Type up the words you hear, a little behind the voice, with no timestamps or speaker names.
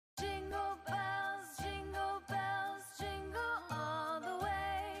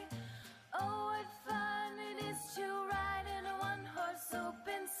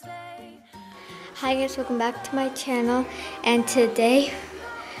Hi guys, welcome back to my channel, and today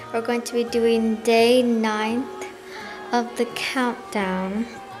we're going to be doing day 9 of the countdown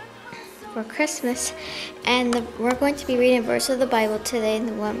for Christmas, and we're going to be reading a verse of the Bible today, and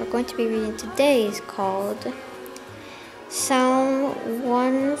the one we're going to be reading today is called Psalm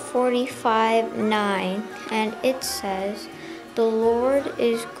 145:9, and it says, "The Lord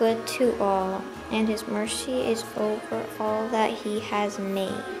is good to all, and his mercy is over all that he has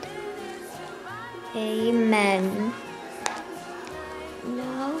made." Amen.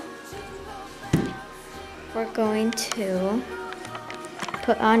 Now we're going to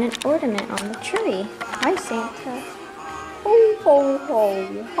put on an ornament on the tree. Hi, Santa. Ho, ho, ho,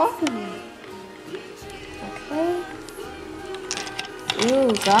 hi. Okay.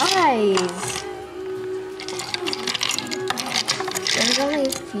 Ooh, guys. There's only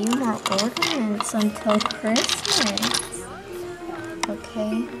a few more ornaments until Christmas.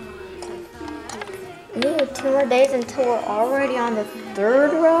 Okay. Ooh, 2 more days until we're already on the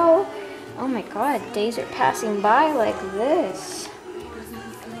 3rd row. Oh my god, days are passing by like this.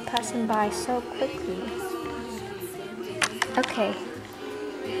 Passing by so quickly. Okay.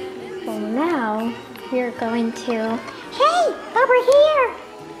 Well, now we're going to... Hey, over here!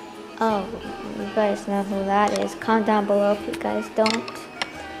 Oh, you guys know who that is. Comment down below if you guys don't.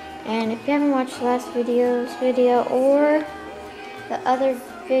 And if you haven't watched the last video or the other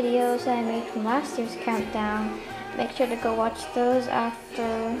videos I made from last year's countdown, make sure to go watch those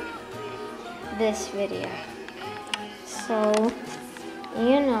after this video. So,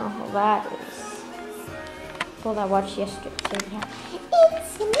 you know who that is. Well, I watched yesterday's video.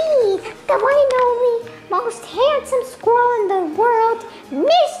 It's me, the one and only most handsome squirrel in the world,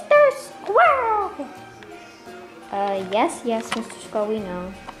 Mr. Squirrel! Yes, Mr. Squirrel, we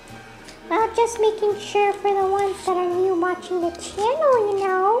know. Well, just making sure for the ones that are new watching the channel, you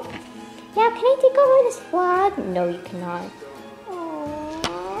know. Now, can I take over this vlog? No, you cannot.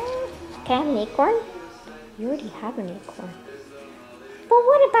 Aww. Can I have an acorn? You already have an acorn. But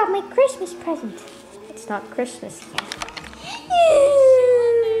what about my Christmas present? It's not Christmas yet.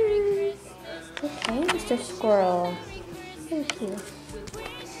 Okay, Mr. Squirrel. Thank you.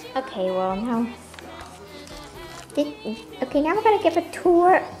 Okay, well, now... Okay, now we're gonna give a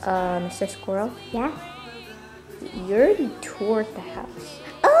tour. Mr. Squirrel, yeah? You already toured the house.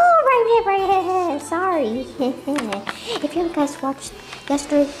 Oh, right. Sorry. If you guys watched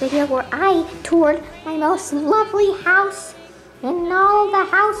yesterday's video where I toured my most lovely house in all the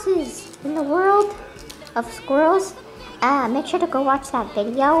houses in the world of squirrels, make sure to go watch that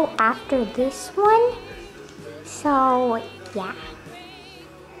video after this one. So, yeah.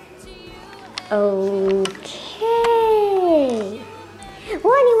 Okay.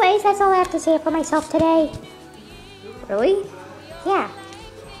 Well, anyways, that's all I have to say for myself today. Really? Yeah.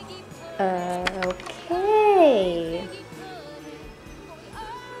 Okay.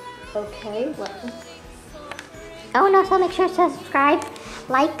 Okay, what? Oh no, so make sure to subscribe,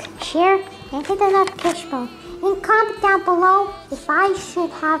 like, share, and hit the notification bell. And comment down below if I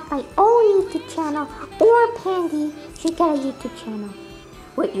should have my own YouTube channel or Pandy should get a YouTube channel.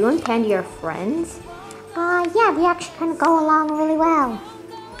 Wait, you and Pandy are friends? Yeah, we actually kind of go along really well.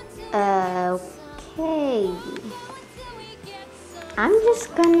 Okay. I'm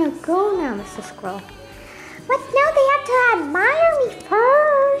just gonna go now, Mr. Squirrel. But no, they have to admire me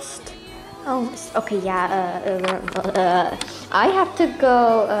first. Oh, okay, yeah, I have to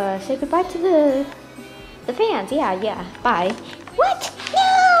go, say goodbye to the fans. Yeah, bye. What?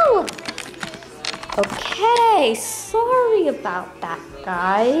 No! Okay, sorry about that,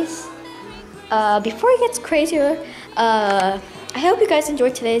 guys. Before it gets crazier, I hope you guys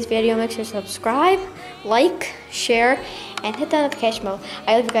enjoyed today's video. Make sure to subscribe, like, share, and hit the notification bell.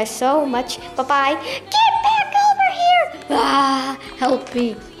 I love you guys so much. Bye-bye. Get back over here! Ah, help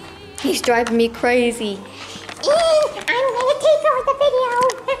me. He's driving me crazy. I'm gonna take over the video.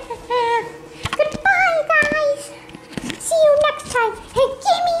 Goodbye, guys. See you next time. And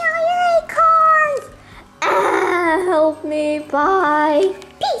give me all your acorns. Help me. Bye.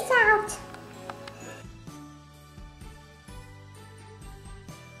 Peace out.